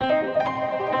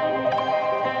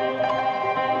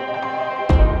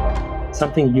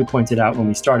something you pointed out when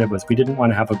we started was we didn't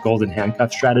want to have a golden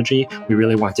handcuff strategy. We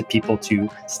really wanted people to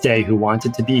stay who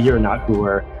wanted to be here, not who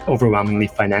were overwhelmingly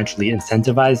financially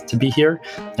incentivized to be here.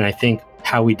 And I think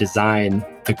how we design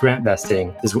the grant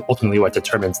vesting is ultimately what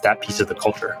determines that piece of the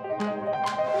culture.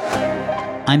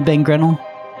 I'm Ben Grenell,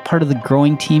 part of the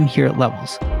growing team here at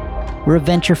Levels. We're a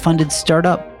venture-funded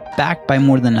startup backed by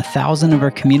more than 1,000 of our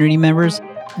community members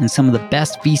and some of the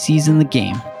best VCs in the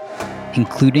game,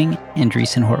 including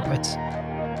Andreessen Horowitz.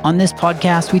 On this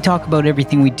podcast, we talk about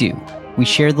everything we do. We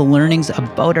share the learnings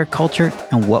about our culture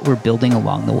and what we're building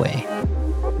along the way.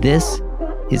 This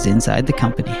is Inside the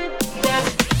Company.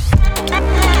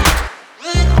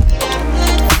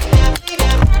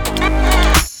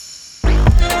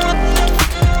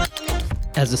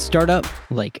 As a startup,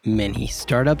 like many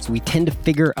startups, we tend to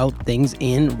figure out things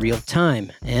in real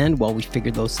time. And while we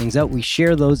figure those things out, we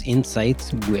share those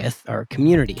insights with our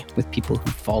community, with people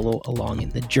who follow along in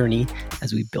the journey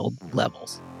as we build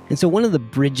Levels. And so one of the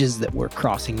bridges that we're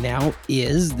crossing now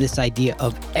is this idea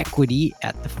of equity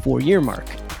at the 4-year mark.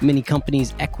 Many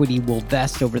companies' equity will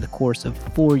vest over the course of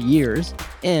 4 years.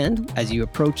 And as you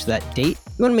approach that date,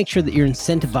 you want to make sure that you're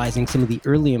incentivizing some of the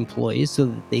early employees so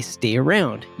that they stay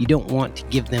around. You don't want to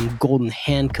give them golden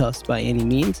handcuffs by any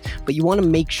means, but you want to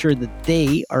make sure that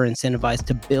they are incentivized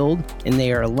to build and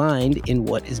they are aligned in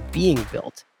what is being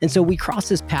built. And so we cross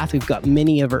this path. We've got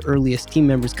many of our earliest team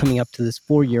members coming up to this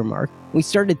 4-year mark. We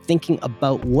started thinking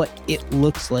about what it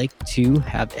looks like to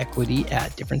have equity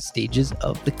at different stages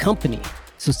of the company.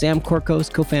 So Sam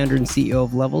Corcos, co-founder and CEO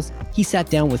of Levels, he sat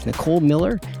down with Nicole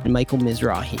Miller and Michael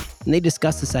Mizrahi, and they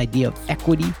discussed this idea of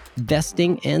equity,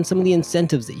 vesting, and some of the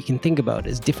incentives that you can think about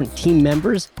as different team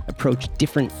members approach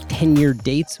different 10-year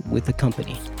dates with the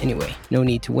company. Anyway, no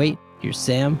need to wait. Here's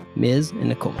Sam, Miz, and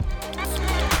Nicole.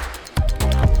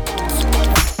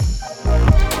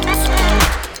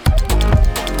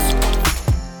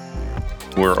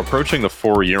 We're approaching the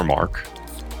 4-year mark.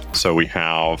 So we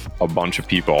have a bunch of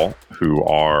people who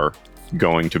are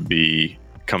going to be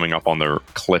coming up on their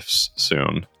cliffs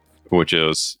soon, which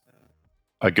is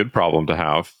a good problem to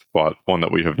have, but one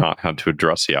that we have not had to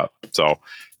address yet. So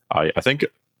I think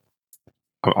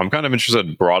I'm kind of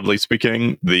interested, broadly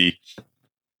speaking,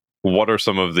 what are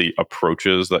some of the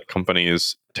approaches that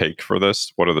companies take for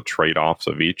this? What are the trade-offs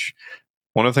of each?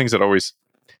 One of the things that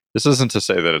this isn't to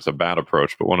say that it's a bad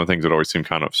approach, but one of the things that always seemed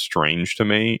kind of strange to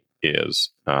me is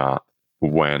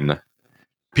when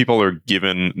people are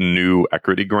given new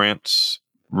equity grants,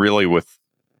 really with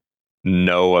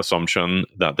no assumption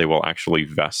that they will actually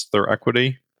vest their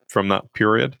equity from that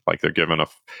period. Like they're given a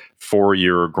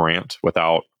 4-year grant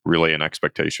without really an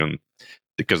expectation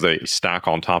because they stack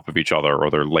on top of each other or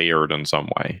they're layered in some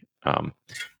way. And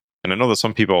I know that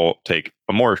some people take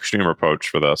a more extreme approach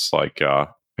for this. Like I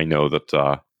know that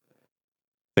I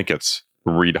think it's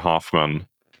Reid Hoffman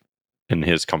in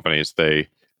his companies, they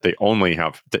only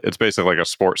have, it's basically like a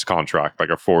sports contract, like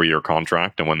a 4-year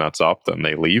contract, and when that's up, then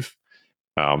they leave.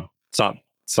 It's not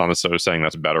necessarily saying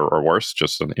that's better or worse,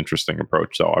 just an interesting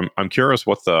approach. So I'm curious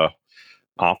what the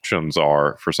options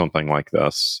are for something like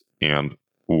this, and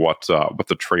what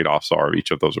the trade-offs are of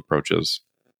each of those approaches.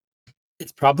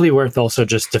 It's probably worth also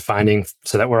just defining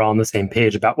so that we're all on the same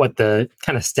page about what the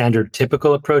kind of standard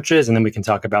typical approach is, and then we can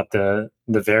talk about the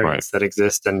variants that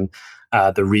exist and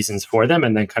the reasons for them,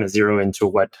 and then kind of zero into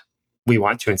what we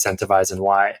want to incentivize and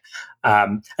why.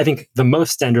 I think the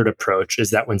most standard approach is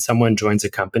that when someone joins a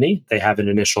company, they have an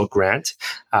initial grant,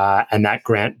 and that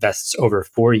grant vests over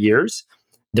 4 years.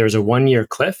 There's a 1-year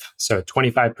cliff, so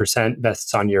 25%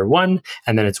 vests on year 1,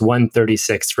 and then it's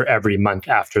 1/36 for every month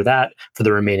after that for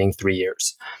the remaining 3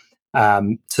 years.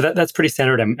 So that's pretty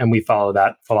standard, and we follow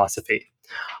that philosophy.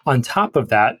 On top of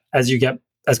that,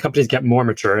 as companies get more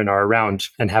mature and are around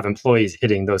and have employees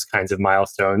hitting those kinds of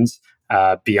milestones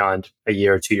beyond a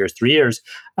year, 2 years, 3 years,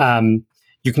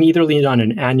 you can either lean on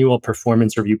an annual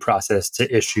performance review process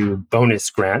to issue bonus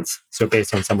grants. So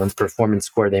based on someone's performance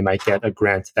score, they might get a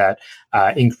grant that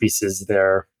increases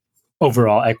their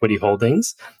overall equity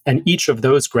holdings. And each of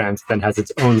those grants then has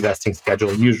its own vesting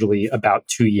schedule, usually about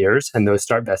 2 years, and those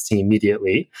start vesting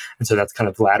immediately. And so that's kind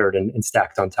of laddered and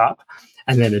stacked on top.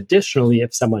 And then additionally,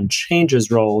 if someone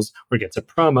changes roles or gets a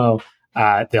promo,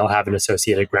 they'll have an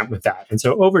associated grant with that. And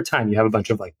so over time, you have a bunch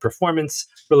of like performance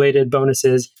related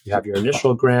bonuses. You have your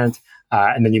initial grant,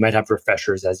 and then you might have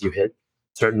refreshers as you hit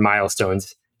certain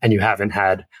milestones and you haven't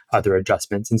had other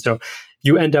adjustments. And so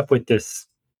you end up with this,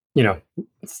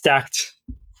 stacked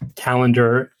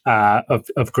calendar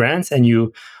of grants. And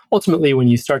you ultimately, when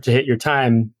you start to hit your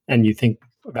time and you think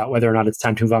about whether or not it's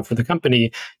time to move on for the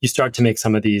company, you start to make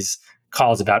some of these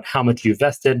calls about how much you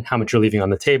vested, how much you're leaving on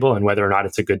the table, and whether or not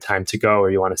it's a good time to go or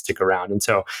you want to stick around. And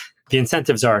so the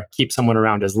incentives are keep someone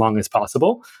around as long as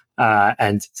possible,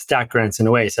 and stack grants in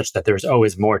a way such that there's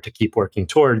always more to keep working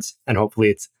towards, and hopefully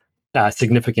it's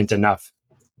significant enough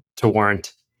to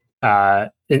warrant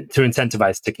to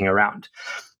incentivize sticking around.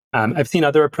 I've seen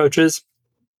other approaches.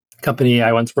 Company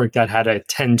I once worked at had a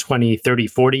 10, 20, 30,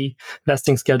 40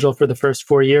 vesting schedule for the first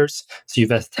 4 years. So you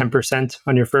vest 10%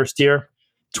 on your first year,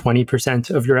 20%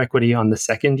 of your equity on the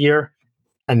second year,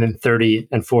 and then 30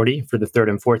 and 40 for the third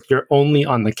and fourth year, only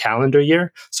on the calendar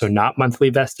year. So not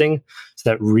monthly vesting. So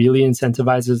that really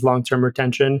incentivizes long-term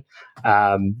retention,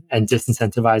 and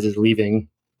disincentivizes leaving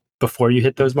before you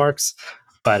hit those marks.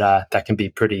 But that can be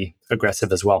pretty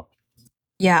aggressive as well.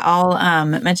 Yeah, I'll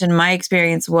mention my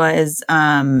experience was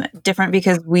different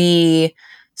because we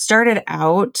started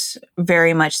out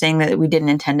very much saying that we didn't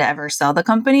intend to ever sell the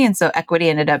company. And so equity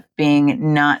ended up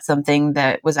being not something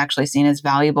that was actually seen as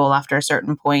valuable after a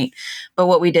certain point. But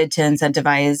what we did to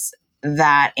incentivize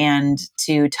that and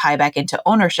to tie back into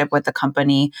ownership with the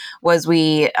company was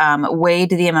we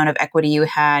weighed the amount of equity you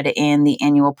had in the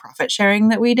annual profit sharing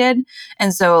that we did.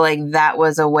 And so like that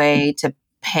was a way to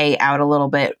pay out a little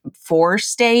bit for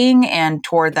staying and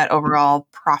toward that overall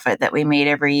profit that we made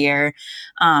every year.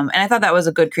 And I thought that was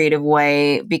a good creative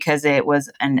way because it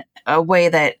was a way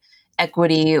that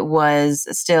equity was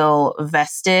still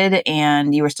vested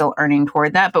and you were still earning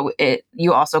toward that, but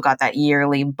you also got that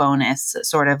yearly bonus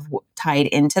sort of tied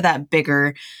into that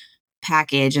bigger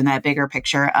package and that bigger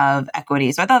picture of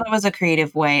equity. So I thought that was a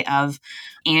creative way of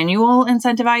annual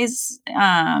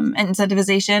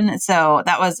incentivization. So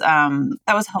that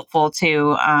was helpful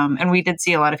too. And we did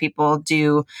see a lot of people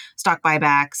do stock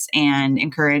buybacks and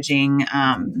encouraging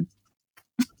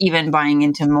even buying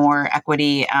into more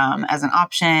equity as an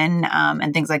option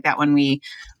and things like that when we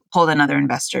pulled in other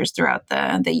investors throughout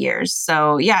the years.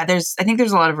 So yeah, I think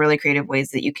there's a lot of really creative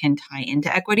ways that you can tie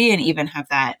into equity and even have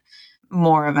that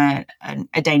more of a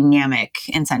dynamic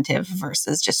incentive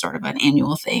versus just sort of an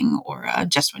annual thing or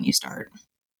just when you start.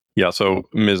 Yeah. So,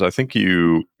 Ms., I think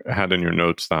you had in your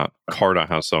notes that Carta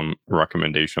has some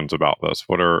recommendations about this.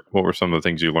 What were some of the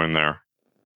things you learned there?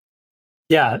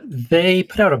 Yeah, they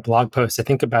put out a blog post, I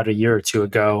think about a year or two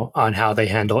ago, on how they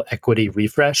handle equity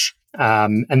refresh.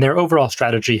 And their overall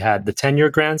strategy had the 10-year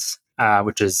grants,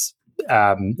 which is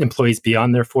employees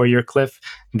beyond their 4-year cliff.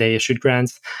 They issued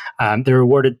grants. They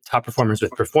rewarded top performers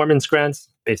with performance grants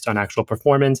based on actual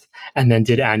performance, and then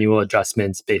did annual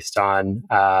adjustments based on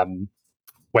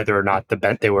whether or not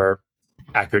they were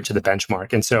accurate to the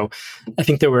benchmark. And so I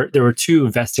think there were two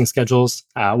vesting schedules.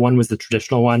 One was the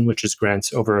traditional one, which is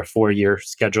grants over a 4-year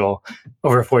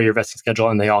vesting schedule,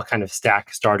 and they all kind of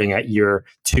stack starting at year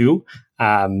 2.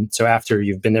 So after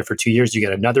you've been there for 2 years, you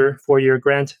get another 4-year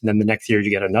grant, and then the next year you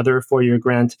get another 4-year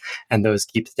grant, and those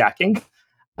keep stacking.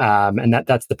 And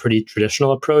that's the pretty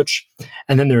traditional approach.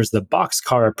 And then there's the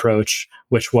boxcar approach,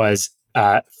 which was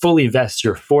fully vest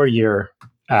your 4-year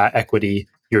equity,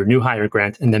 your new hire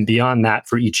grant, and then beyond that,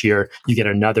 for each year, you get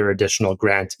another additional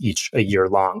grant each a year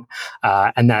long.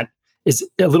 And that is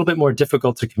a little bit more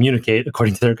difficult to communicate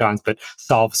according to their guns, but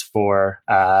solves for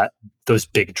those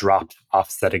big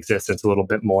drop-offs that exist. It's a little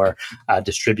bit more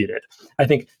distributed. I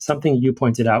think something you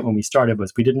pointed out when we started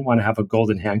was we didn't want to have a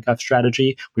golden handcuff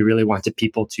strategy. We really wanted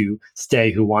people to stay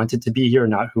who wanted to be here,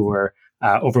 not who were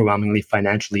overwhelmingly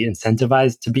financially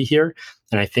incentivized to be here.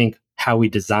 And I think how we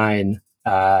design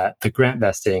the grant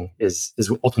vesting is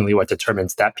ultimately what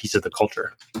determines that piece of the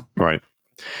culture. Right.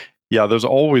 Yeah, there's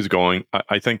always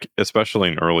I think, especially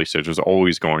in early stage, there's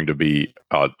always going to be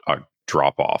a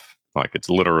drop off. Like it's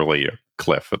literally a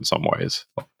cliff in some ways.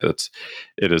 It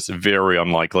is very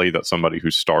unlikely that somebody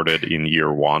who started in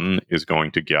year 1 is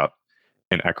going to get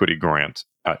an equity grant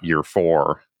at year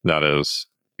 4 that is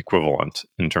equivalent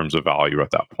in terms of value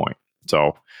at that point. So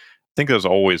I think there's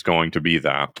always going to be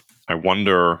that. I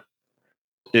wonder,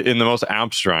 in the most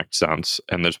abstract sense,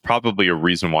 and there's probably a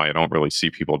reason why I don't really see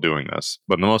people doing this,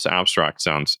 but in the most abstract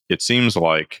sense, it seems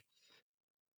like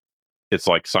it's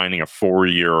like signing a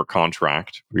 4-year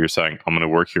contract where you're saying, I'm going to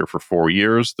work here for 4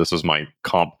 years. This is my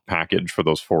comp package for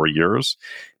those 4 years.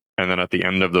 And then at the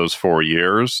end of those 4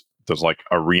 years, there's like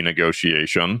a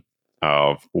renegotiation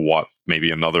of what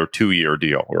maybe another 2-year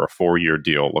deal or a 4-year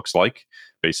deal looks like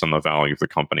based on the value of the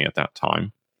company at that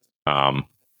time.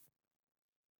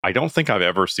 I don't think I've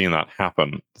ever seen that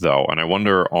happen, though. And I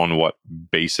wonder on what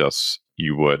basis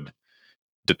you would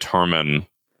determine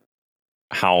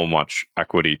how much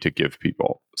equity to give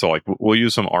people. So, like, we'll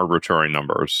use some arbitrary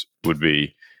numbers. Would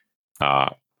be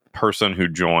person who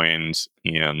joins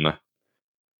in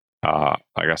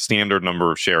like a standard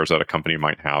number of shares that a company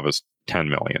might have is 10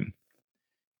 million.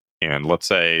 And let's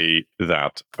say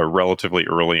that a relatively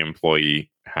early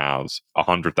employee has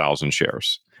 100,000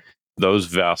 shares. Those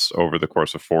vest over the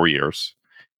course of 4 years.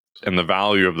 And the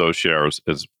value of those shares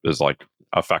is like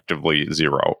effectively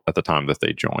zero at the time that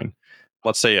they join.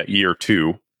 Let's say at year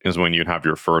 2 is when you'd have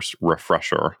your first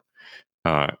refresher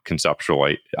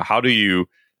conceptually. How do you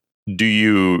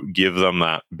give them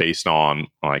that based on,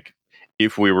 like,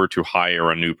 if we were to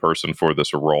hire a new person for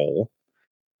this role,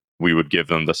 we would give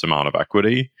them this amount of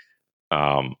equity?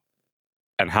 And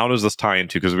how does this tie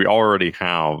into, because we already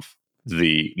have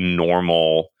the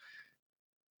normal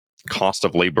cost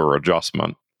of labor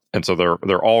adjustment, and so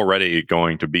they're already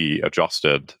going to be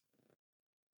adjusted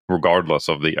regardless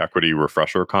of the equity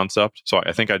refresher concept. So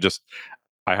I think I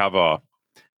have a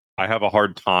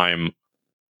hard time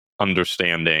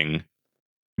understanding,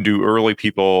 do early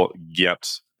people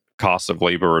get cost of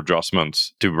labor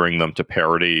adjustments to bring them to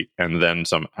parity and then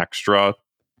some extra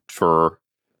for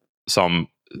some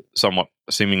somewhat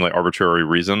seemingly arbitrary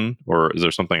reason, or is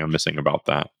there something I'm missing about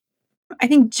that? I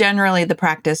think generally the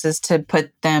practice is to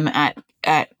put them at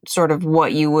sort of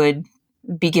what you would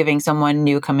be giving someone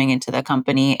new coming into the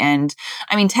company. And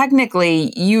I mean,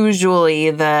 technically,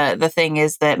 usually the thing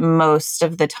is that most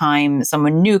of the time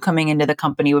someone new coming into the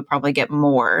company would probably get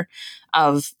more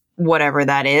of whatever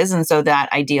that is. And so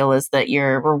that ideal is that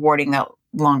you're rewarding that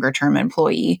longer term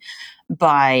employee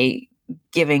by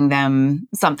giving them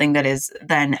something that is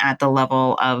then at the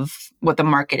level of what the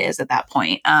market is at that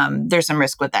point. There's some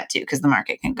risk with that too, because the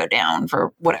market can go down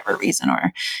for whatever reason,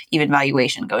 or even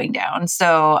valuation going down.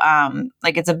 So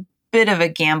like it's a bit of a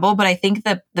gamble, but I think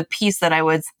that the piece that I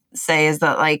would say is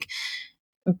that, like,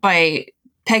 by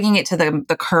pegging it to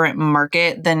the current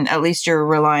market, then at least you're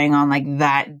relying on like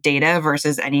that data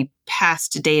versus any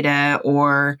past data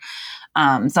or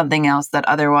something else that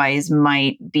otherwise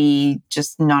might be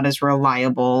just not as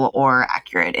reliable or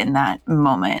accurate in that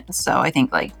moment. So I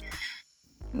think, like,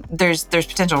 there's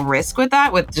potential risk with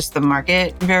that, with just the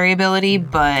market variability,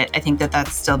 but I think that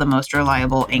that's still the most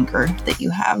reliable anchor that you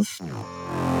have.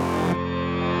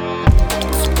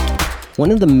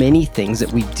 One of the many things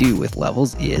that we do with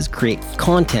levels is create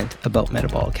content about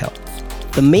metabolic health.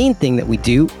 The main thing that we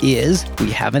do is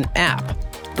we have an app.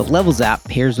 The Levels app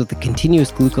pairs with the continuous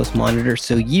glucose monitor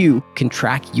so you can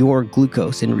track your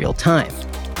glucose in real time.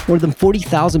 More than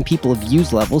 40,000 people have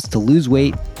used Levels to lose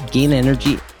weight, gain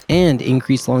energy, and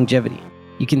increase longevity.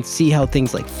 You can see how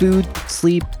things like food,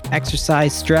 sleep,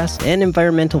 exercise, stress, and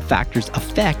environmental factors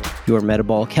affect your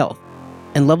metabolic health.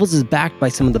 And Levels is backed by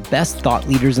some of the best thought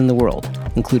leaders in the world,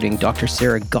 including Dr.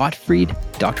 Sarah Gottfried,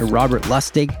 Dr. Robert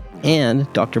Lustig,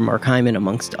 and Dr. Mark Hyman,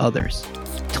 amongst others.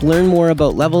 To learn more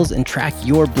about Levels and track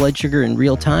your blood sugar in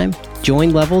real time,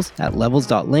 join Levels at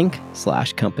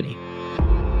levels.link/company.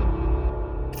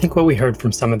 I think what we heard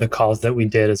from some of the calls that we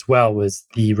did as well was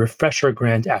the refresher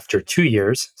grant after 2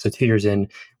 years, so 2 years in,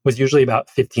 was usually about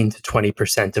 15 to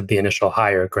 20% of the initial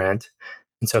hire grant.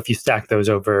 And so if you stack those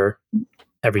over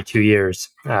every 2 years,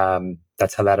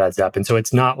 that's how that adds up. And so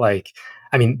it's not like,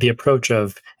 I mean, the approach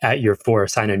of at year 4,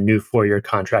 sign a new 4-year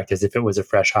contract as if it was a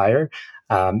fresh hire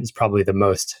is probably the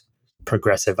most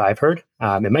progressive I've heard.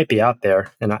 It might be out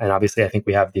there. And obviously, I think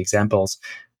we have the examples.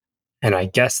 And I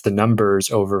guess the numbers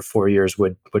over 4 years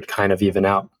would kind of even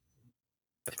out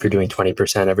if you're doing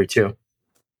 20% every 2.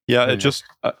 Yeah, it just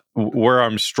where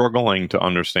I'm struggling to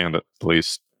understand it, at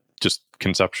least just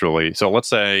conceptually. So let's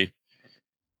say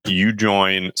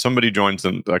somebody joins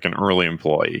them, like an early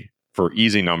employee, for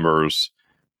easy numbers,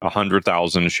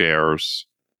 100,000 shares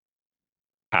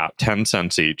at 10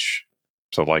 cents each.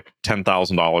 So like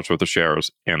 $10,000 worth of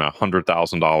shares and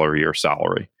 $100,000 a year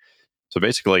salary. So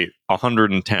basically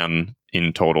 110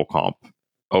 in total comp.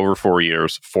 Over 4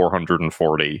 years,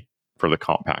 440 for the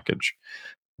comp package.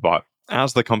 But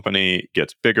as the company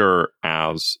gets bigger,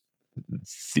 as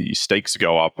the stakes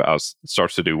go up, as it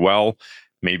starts to do well,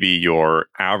 maybe your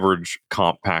average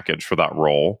comp package for that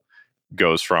role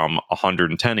goes from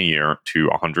 110 a year to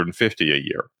 150 a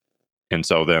year. And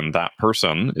so then that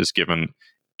person is given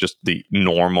just the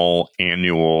normal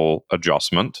annual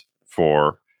adjustment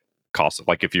for cost.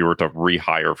 Like if you were to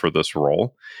rehire for this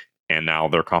role, and now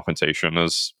their compensation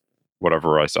is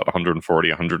whatever I said, 140,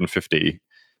 150.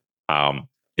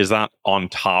 Is that on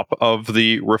top of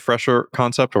the refresher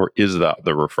concept, or is that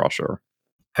the refresher?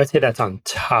 I would say that's on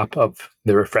top of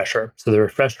the refresher. So the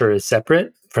refresher is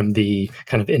separate from the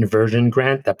kind of inversion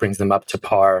grant that brings them up to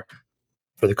par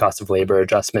for the cost of labor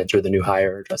adjustment or the new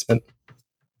hire adjustment.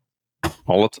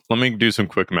 Well, let me do some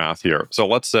quick math here. So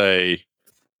let's say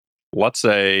let's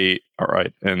say, all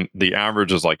right, and the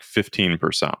average is like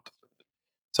 15%.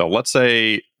 So let's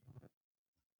say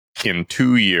in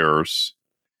 2 years,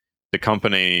 the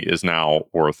company is now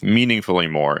worth meaningfully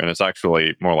more, and it's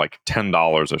actually more like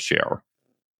 $10 a share,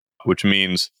 which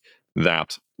means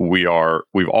that we've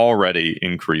already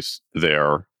increased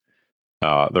their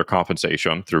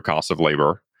compensation through cost of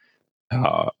labor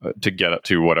to get it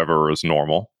to whatever is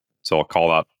normal. So I'll call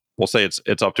that. We'll say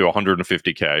it's up to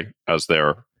 150K as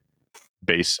their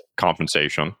base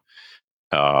compensation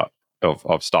of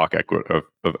stock equity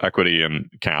of equity and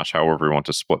cash, however we want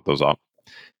to split those up.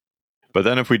 But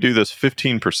then if we do this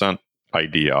 15%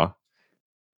 idea,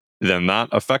 then that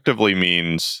effectively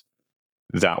means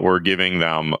that we're giving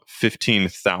them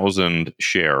 15,000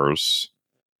 shares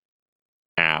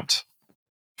at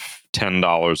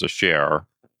 $10 a share,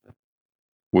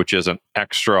 which is an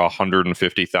extra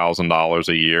 $150,000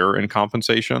 a year in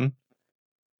compensation.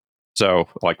 So,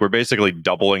 like, we're basically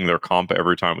doubling their comp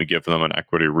every time we give them an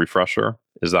equity refresher.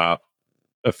 Is that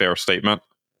a fair statement?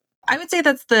 I would say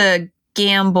that's the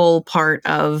gamble part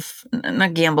of,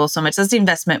 not gamble so much, that's the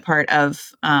investment part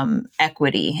of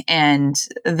equity, and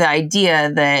the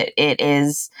idea that it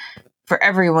is for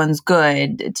everyone's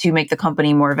good to make the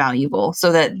company more valuable,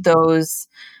 so that those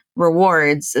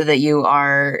rewards that you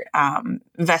are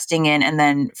vesting in and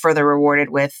then further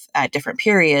rewarded with at different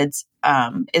periods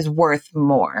is worth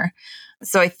more.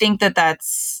 So I think that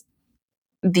that's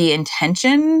the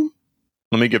intention.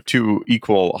 Let me give two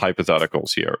equal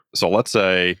hypotheticals here. So let's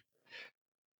say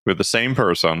with the same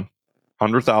person,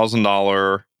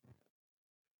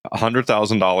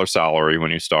 $100,000 salary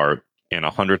when you start, and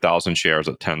 100,000 shares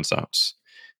at 10 cents.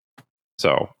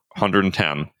 So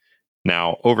 110.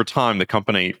 Now, over time, the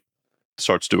company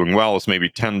starts doing well. It's maybe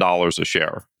 $10 a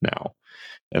share now.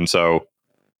 And so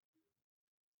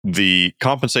the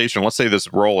compensation, let's say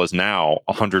this role is now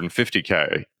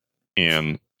 150K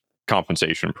in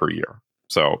compensation per year.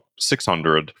 So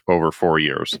 600 over 4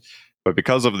 years. But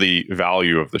because of the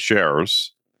value of the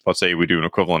shares, let's say we do an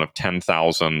equivalent of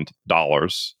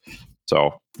 $10,000.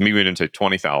 So maybe we didn't say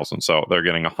 20,000. So they're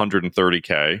getting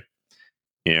 130K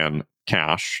in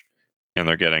cash, and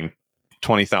they're getting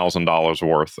 $20,000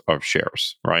 worth of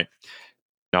shares, right?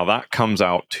 Now that comes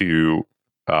out to,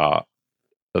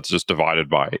 that's just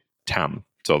divided by 10.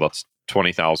 So that's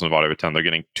 20,000 divided by 10. They're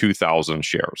getting 2,000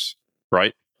 shares,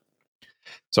 right?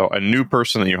 So a new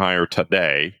person that you hire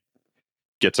today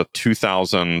gets a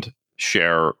 2,000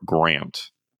 share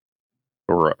grant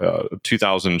or a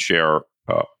 2,000 share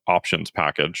options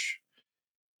package.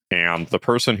 And the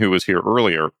person who was here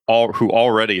earlier, who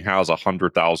already has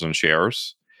 100,000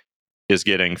 shares, is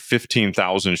getting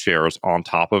 15,000 shares on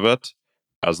top of it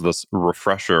as this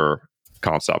refresher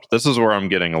concept. This is where I'm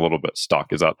getting a little bit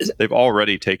stuck, is that they've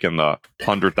already taken the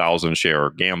 100,000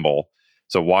 share gamble.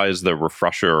 So why is the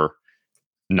refresher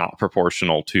not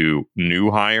proportional to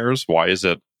new hires? Why is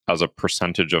it as a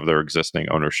percentage of their existing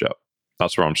ownership?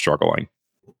 That's where I'm struggling.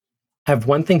 I have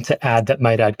one thing to add that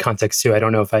might add context too. I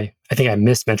don't know if I think I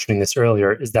missed mentioning this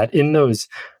earlier, is that in those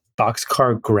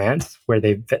boxcar grants where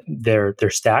they're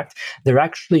stacked, they're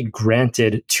actually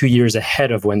granted 2 years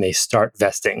ahead of when they start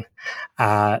vesting.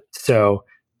 So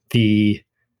you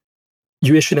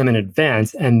issue them in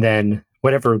advance, and then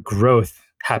whatever growth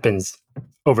happens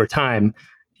over time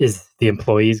is the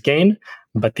employee's gain,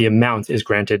 but the amount is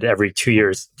granted every 2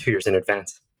 years in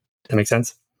advance. Does that make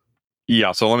sense?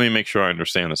 Yeah, so let me make sure I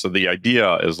understand this. So the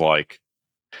idea is, like,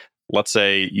 let's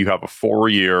say you have a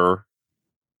 4-year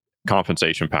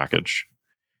compensation package,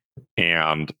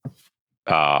 and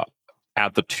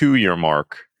at the 2-year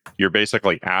mark, you're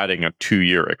basically adding a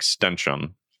 2-year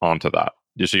extension onto that.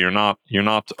 So you're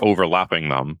not overlapping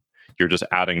them. You're just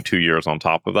adding 2 years on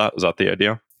top of that. Is that the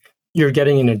idea? You're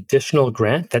getting an additional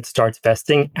grant that starts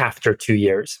vesting after 2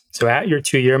 years. So at your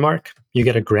 2-year mark, you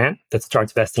get a grant that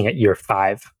starts vesting at year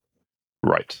 5.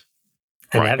 Right.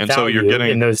 And that value so you're getting,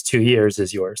 in those 2 years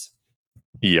is yours.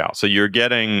 Yeah. So you're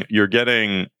getting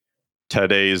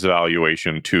today's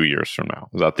valuation 2 years from now.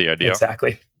 Is that the idea?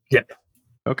 Exactly. Yep.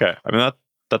 Okay. I mean,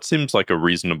 that seems like a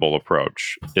reasonable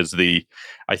approach.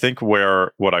 I think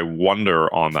what I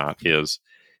wonder on that is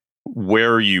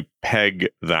where you peg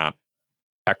that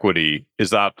equity.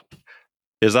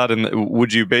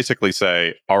 Would you basically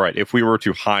say, all right, if we were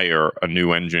to hire a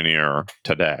new engineer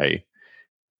today,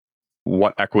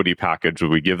 what equity package would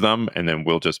we give them? And then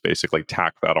we'll just basically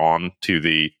tack that on to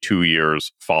the 2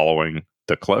 years following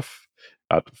the cliff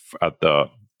at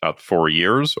 4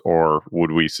 years? Or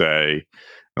would we say,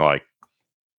 like,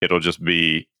 it'll just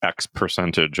be X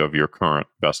percentage of your current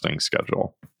vesting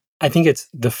schedule? I think it's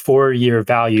the 4-year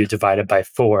value divided by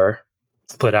 4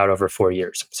 split out over 4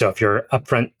 years. So if your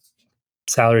upfront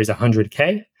salary is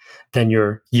 100K, then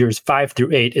your years 5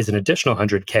 through 8 is an additional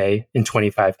 100K in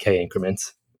 25K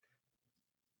increments,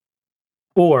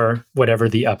 or whatever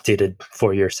the updated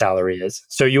 4-year salary is.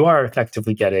 So you are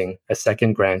effectively getting a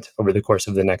second grant over the course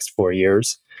of the next 4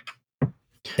 years.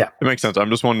 Yeah, it makes sense. I'm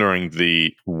just wondering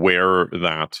where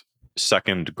that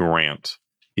second grant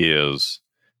is,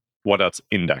 what that's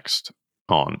indexed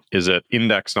on. Is it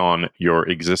indexed on your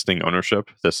existing ownership,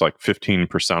 this like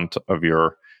 15% of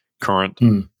your current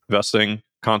vesting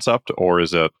concept, or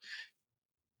is it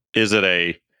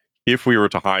if we were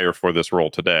to hire for this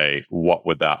role today, what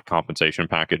would that compensation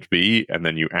package be? And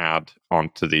then you add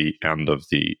onto the end of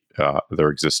their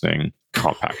existing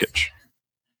comp package.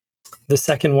 The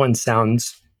second one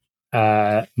sounds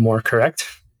more correct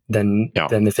than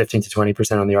the 15 to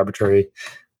 20% on the arbitrary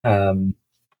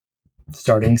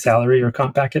starting salary or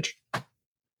comp package.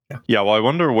 Yeah, well, I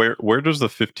wonder where does the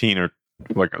 15 or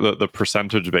like the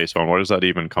percentage based on, where does that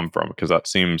even come from? Because that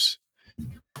seems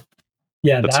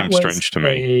that seems strange to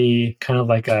me. Kind of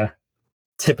like a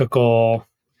typical,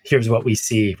 here's what we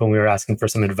see when we were asking for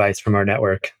some advice from our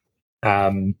network.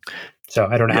 So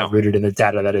I don't know how rooted in the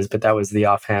data that is, but that was the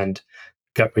offhand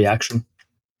gut reaction.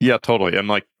 Yeah, totally. And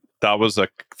like that was a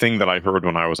thing that I heard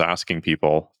when I was asking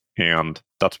people. And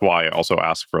that's why I also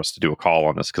asked for us to do a call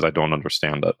on this, because I don't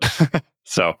understand it.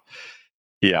 So,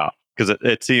 yeah, because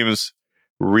it seems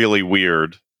really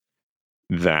weird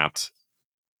that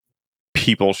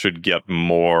people should get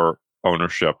more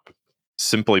ownership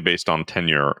simply based on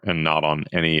tenure and not on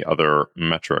any other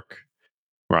metric,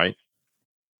 right?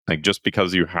 Like just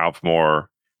because you have more,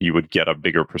 you would get a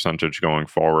bigger percentage going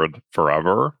forward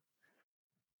forever.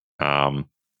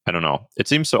 I don't know. It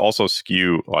seems to also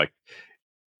skew, like,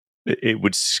 it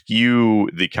would skew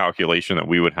the calculation that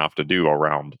we would have to do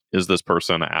around, is this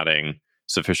person adding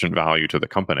sufficient value to the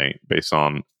company based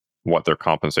on what their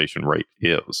compensation rate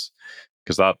is?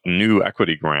 Because that new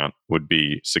equity grant would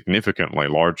be significantly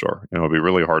larger. And it would be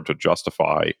really hard to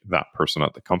justify that person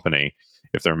at the company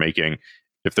if they're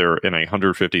in a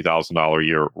 $150,000 a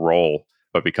year role,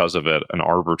 but because of it, an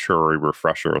arbitrary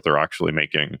refresher, they're actually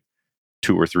making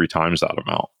 2 or 3 times that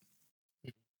amount.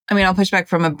 I mean, I'll push back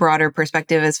from a broader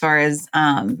perspective as far as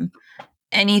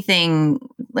anything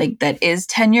like that is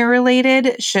tenure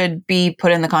related should be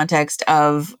put in the context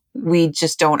of, we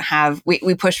just don't have,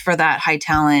 we push for that high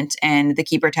talent and the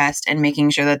keeper test, and making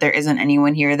sure that there isn't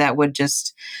anyone here that would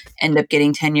just end up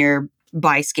getting tenure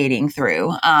by skating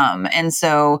through. And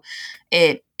so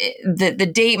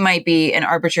the date might be an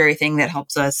arbitrary thing that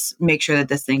helps us make sure that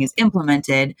this thing is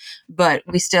implemented, but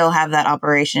we still have that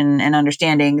operation and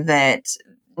understanding that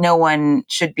no one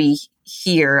should be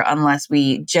here unless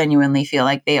we genuinely feel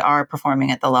like they are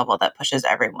performing at the level that pushes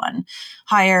everyone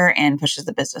higher and pushes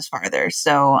the business farther.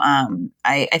 So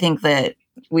I think that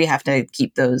we have to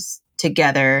keep those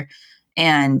together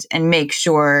and make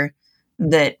sure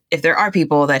that if there are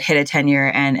people that hit a tenure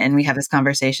and we have this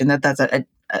conversation, that's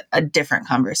a different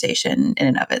conversation in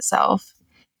and of itself.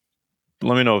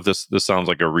 Let me know if this sounds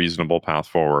like a reasonable path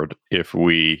forward. If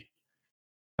we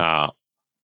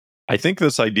I think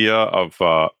this idea of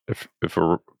if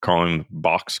we're calling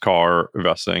boxcar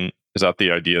vesting, is that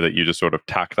the idea that you just sort of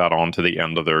tack that on to the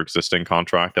end of their existing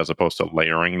contract as opposed to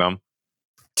layering them?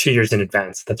 2 years in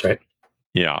advance. That's right.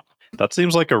 Yeah, that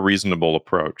seems like a reasonable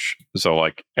approach. So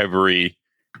like every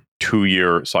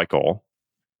 2-year cycle,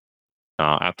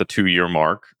 at the 2-year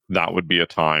mark, that would be a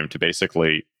time to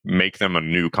basically make them a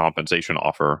new compensation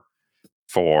offer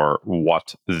for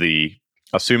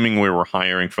assuming we were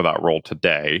hiring for that role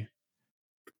today,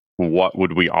 what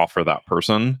would we offer that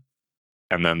person?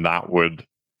 And then that would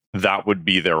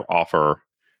be their offer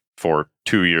for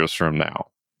 2 years from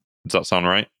now. Does that sound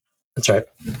right? That's right.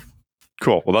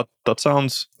 Cool. Well, that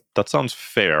sounds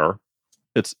fair.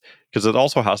 It's because it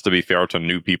also has to be fair to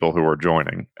new people who are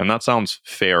joining, and that sounds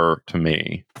fair to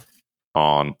me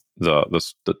on the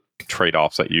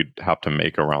trade-offs that you'd have to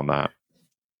make around that.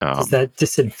 Does that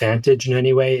disadvantage in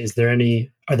any way? Are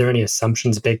there any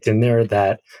assumptions baked in there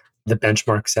that the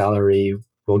benchmark salary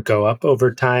will go up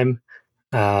over time?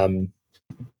 Does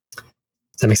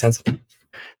that make sense?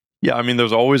 Yeah, I mean,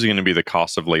 there's always going to be the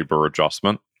cost of labor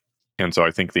adjustment. And so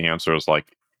I think the answer is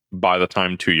like, by the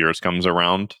time 2 years comes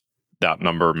around, that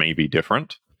number may be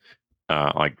different.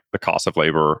 Like the cost of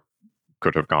labor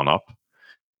could have gone up.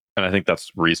 And I think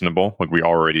that's reasonable. Like we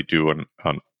already do an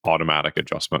automatic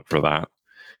adjustment for that.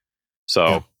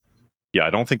 So yeah, I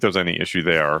don't think there's any issue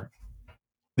there.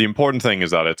 The important thing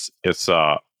is that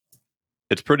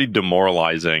it's pretty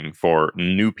demoralizing for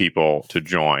new people to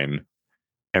join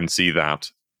and see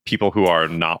that people who are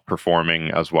not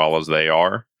performing as well as they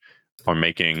are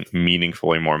making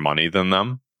meaningfully more money than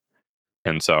them.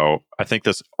 And so I think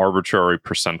this arbitrary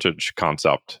percentage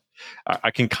concept, I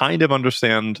can kind of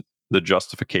understand the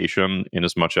justification in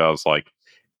as much as, like,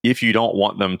 if you don't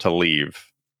want them to leave,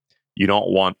 you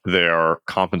don't want their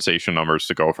compensation numbers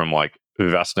to go from like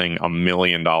vesting $1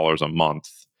 million a month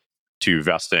to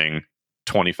vesting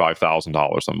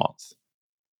 $25,000 a month.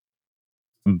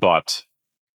 But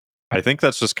I think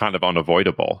that's just kind of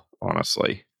unavoidable,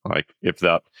 honestly. Like if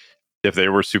they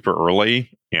were super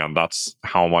early and that's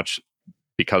how much,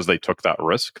 because they took that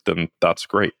risk, then that's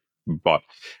great. But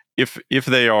if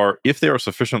they are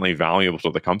sufficiently valuable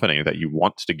to the company that you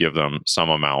want to give them some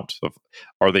amount of,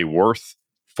 are they worth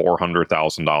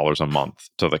 $400,000 a month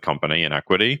to the company in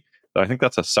equity? I think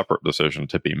that's a separate decision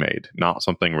to be made, not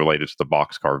something related to the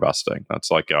boxcar vesting. That's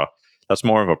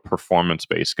more of a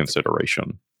performance-based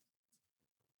consideration.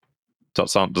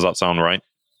 Does that sound right?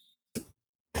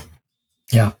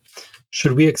 Yeah.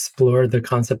 Should we explore the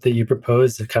concept that you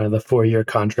proposed, kind of the 4-year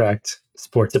contract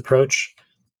sports approach?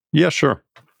 Yeah, sure.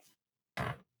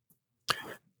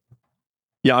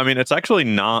 Yeah, I mean, it's actually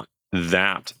not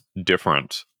that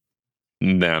different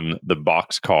than the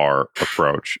boxcar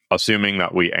approach, assuming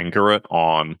that we anchor it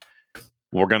on,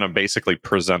 we're going to basically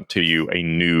present to you a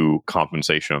new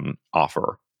compensation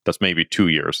offer that's maybe 2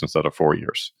 years instead of 4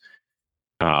 years.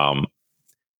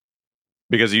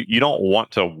 Because you don't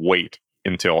want to wait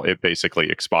until it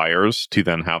basically expires to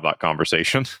then have that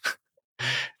conversation.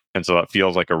 And so that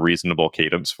feels like a reasonable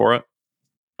cadence for it.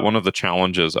 One of the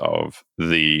challenges of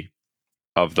the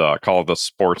call it the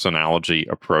sports analogy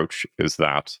approach is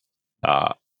that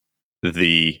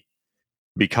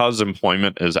because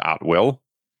employment is at will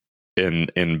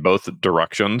in both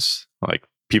directions, like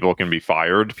people can be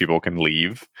fired, people can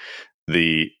leave.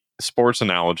 The sports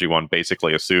analogy one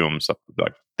basically assumes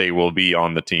that they will be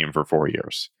on the team for 4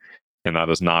 years. And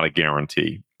that is not a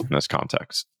guarantee in this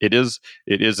context. It is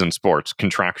in sports.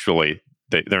 Contractually,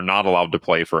 they're not allowed to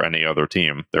play for any other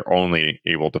team. They're only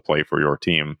able to play for your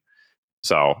team.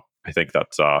 So I think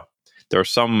that's there are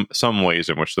some ways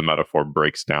in which the metaphor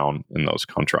breaks down in those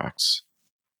contracts.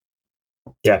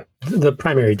 Yeah, the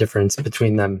primary difference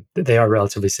between them, they are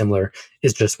relatively similar,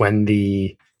 is just when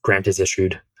the grant is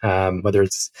issued. But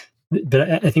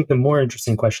I think the more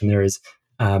interesting question there is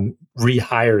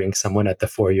rehiring someone at the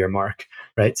 4-year mark,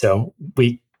 right? So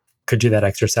we could do that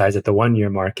exercise at the 1-year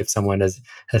mark. If someone has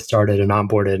started and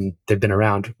onboarded and they've been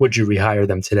around, would you rehire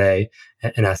them today?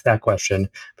 And ask that question.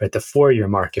 But at the 4-year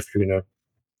mark, if you're going to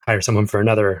hire someone for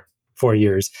another 4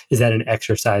 years, is that an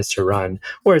exercise to run?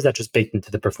 Or is that just baked into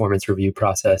the performance review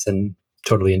process and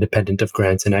totally independent of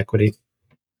grants and equity?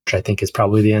 Which I think is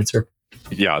probably the answer.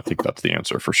 Yeah, I think that's the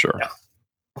answer for sure. Yeah.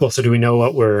 Cool. So do we know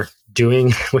what we're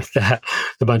doing with that?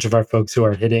 A bunch of our folks who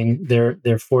are hitting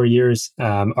their 4 years,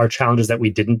 our challenge is that we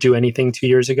didn't do anything 2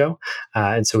 years ago.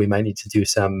 And so we might need to do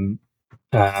some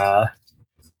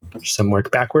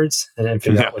work backwards and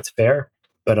figure out what's fair.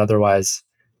 But otherwise,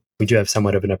 we do have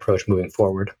somewhat of an approach moving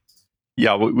forward.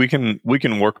 Yeah, we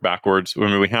can work backwards. I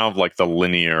mean, we have like the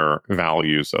linear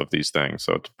values of these things,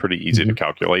 so it's pretty easy to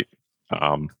calculate.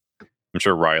 I'm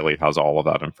sure Riley has all of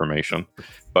that information.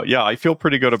 But yeah, I feel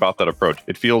pretty good about that approach.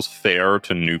 It feels fair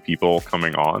to new people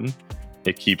coming on.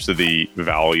 It keeps the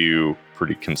value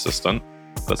pretty consistent.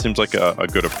 That seems like a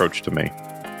good approach to me.